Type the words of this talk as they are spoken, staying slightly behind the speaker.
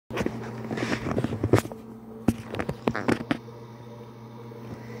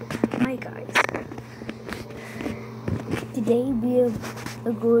Today we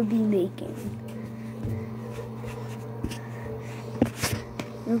are going to be making.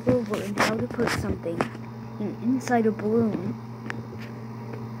 We're going to learn how to put something inside a balloon.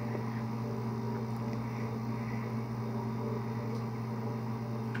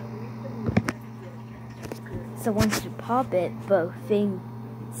 So once you pop it, the thing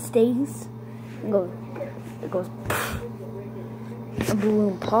stays and it goes. The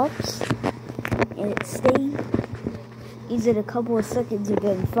balloon pops and it stays in a couple of seconds and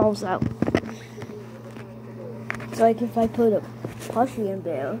then falls out. So like if I put a plushie in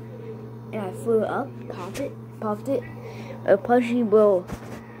there and I flew it up, popped it, a plushie will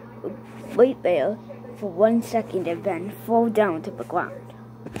wait there for 1 second and then fall down to the ground.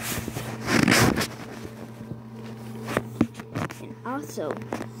 And also,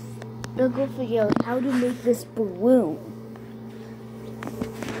 we'll go figure out how to make this balloon.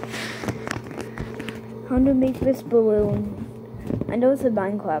 How to make this balloon. I know it's a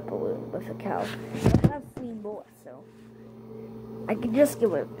Minecraft balloon with a cow. I have 3 more, so I can just get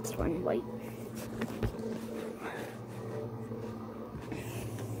rid of this one, right?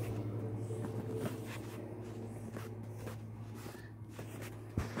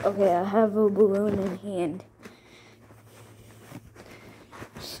 Okay, I have a balloon in hand.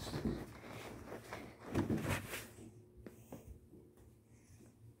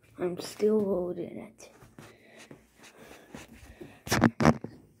 I'm still loading it.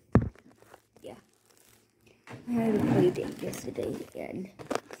 Yeah. I had a play date yesterday and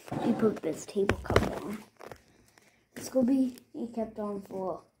he put this table cover on. It's gonna be kept on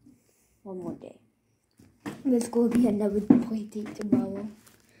for 1 more day. There's gonna be another play date tomorrow.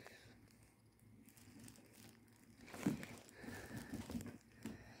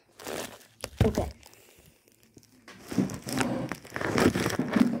 Okay.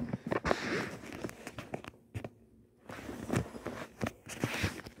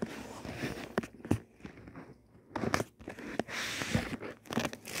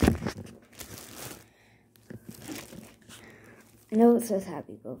 I know it says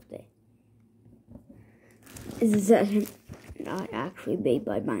happy birthday. This is not actually made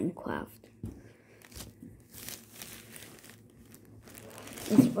by Minecraft.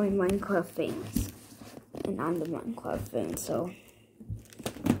 It's by Minecraft fans. And I'm the Minecraft fan, so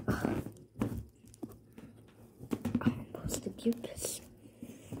I'm supposed to give this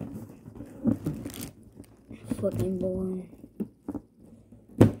fucking balloon.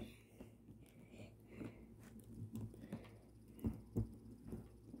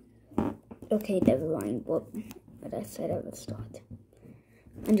 Okay, never mind what I said at the start.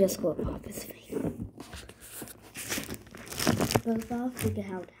 I'm just gonna pop his thing. But I'll figure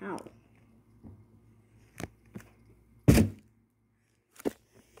out how.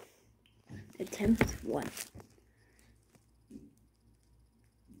 Attempt 1.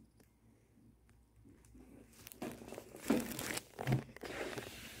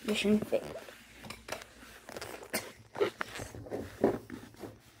 Mission failed.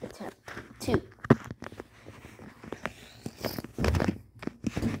 Attempt 2.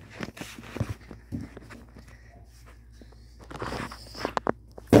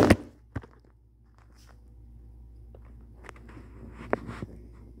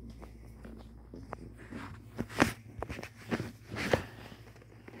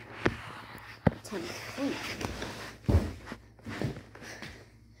 Attempt 3.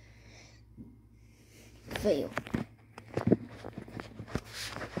 Fail.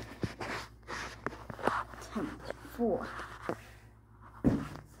 Attempt 4.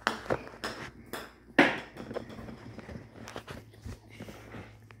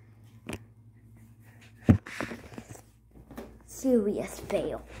 Serious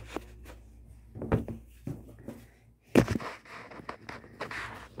fail.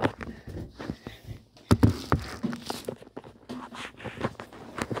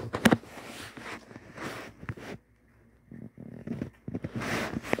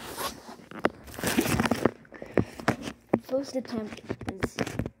 First attempt is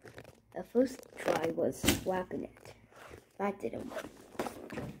the first try was slapping it. That didn't work.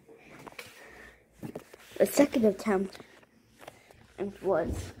 The second attempt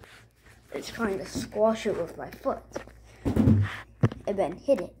was trying to squash it with my foot and then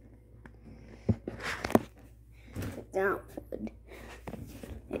hit it downward.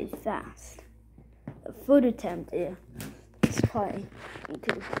 It's fast. The third attempt is trying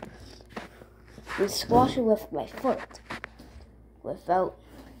to squash it with my foot without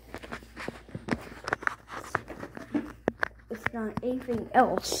not anything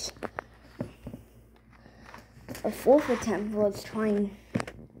else. The fourth attempt was trying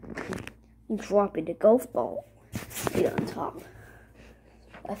to drop in the golf ball. it on top.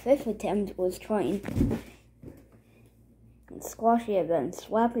 A fifth attempt was trying and squashing it and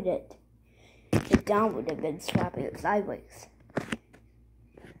slapping it downward and then slapping it sideways.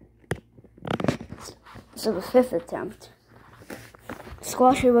 So the fifth attempt,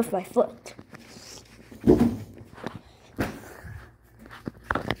 squash it with my foot.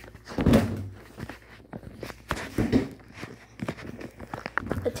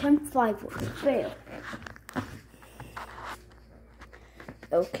 Attempt 5 was fail.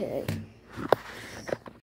 Okay.